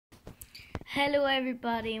Hello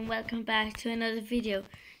everybody and welcome back to another video.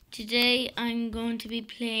 Today I'm going to be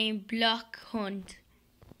playing Block Hunt.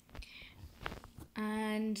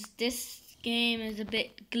 And this game is a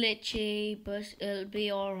bit glitchy, but it'll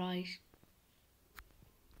be alright.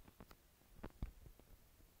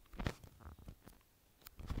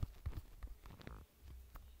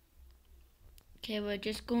 Okay, we're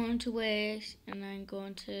just going to wait and I'm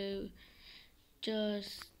going to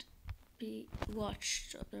just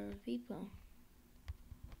watch other people.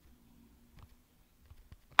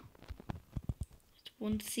 It's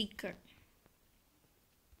one seeker.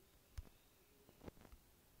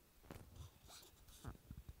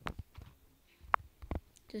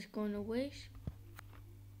 Just going to wait.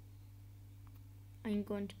 I'm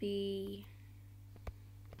going to be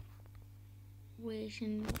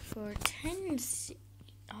waiting for 10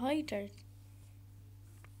 hiders.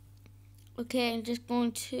 Okay, I'm just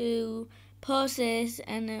going to pause this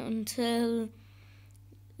and until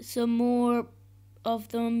some more of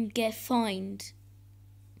them get found.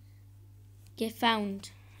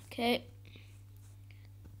 Okay.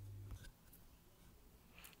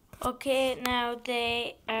 Okay, now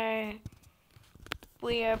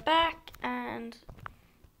we are back and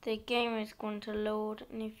the game is going to load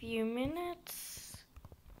in a few minutes.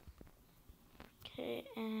 Okay,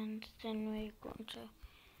 and then we're going to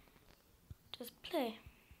just play.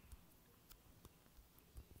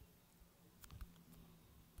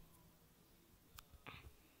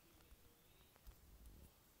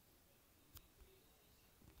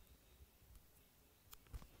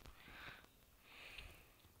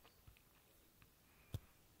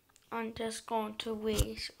 I'm just going to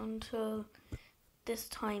wait until this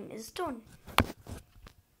time is done.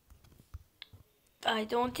 I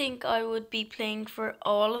don't think I would be playing for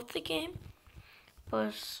all of the game,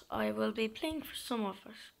 but I will be playing for some of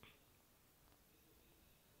it.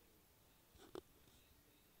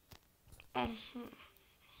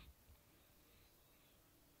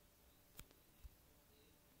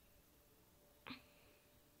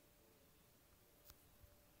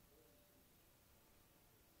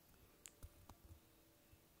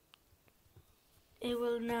 It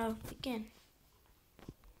will now begin.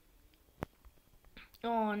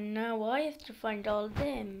 Oh no, I have to find all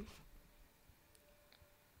them.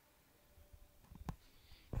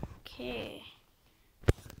 Okay.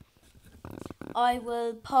 I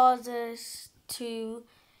will pause this to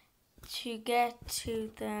get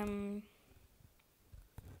to them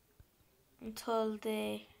until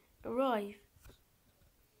they arrive.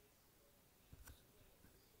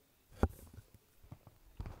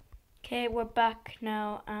 Okay, we're back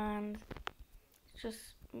now and it's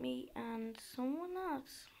just me and someone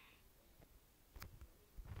else.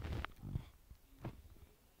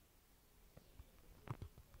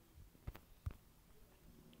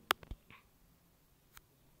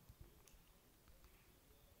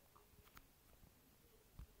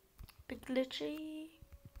 Bit glitchy.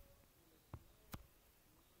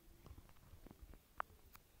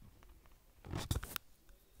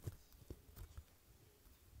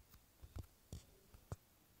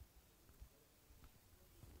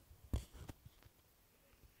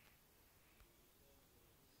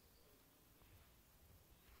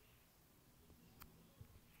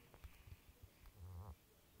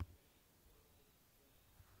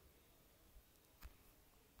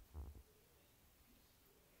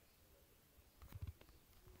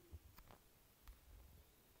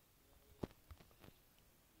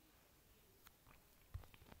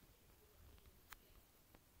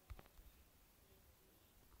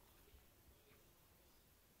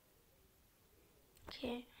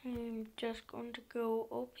 Okay, I'm just going to go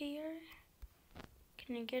up here.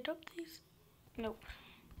 Can I get up these? Nope.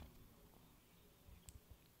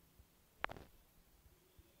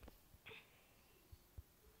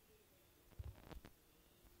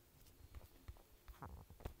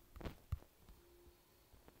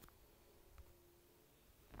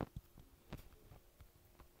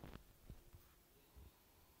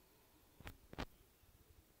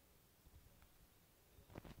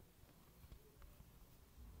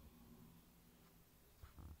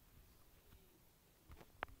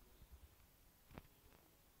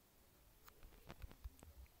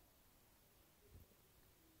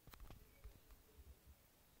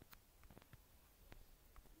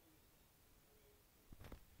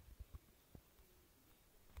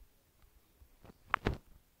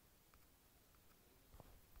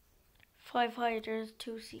 Five hiders,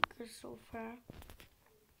 2 seekers so far.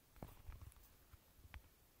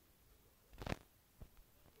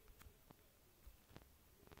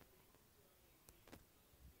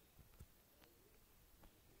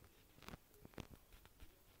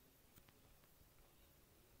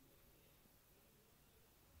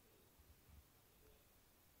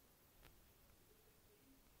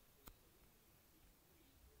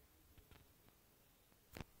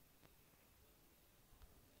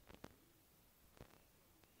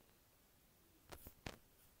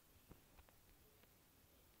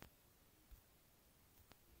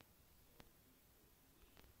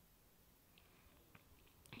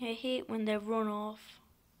 I hate when they run off.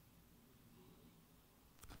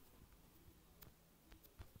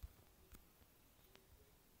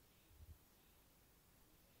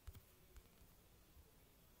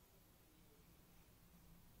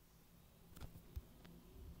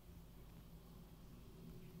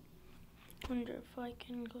 Wonder if I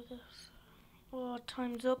can go this. Oh,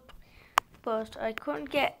 time's up. But I couldn't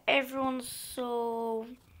get everyone, so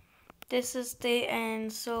this is the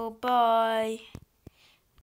end. So bye.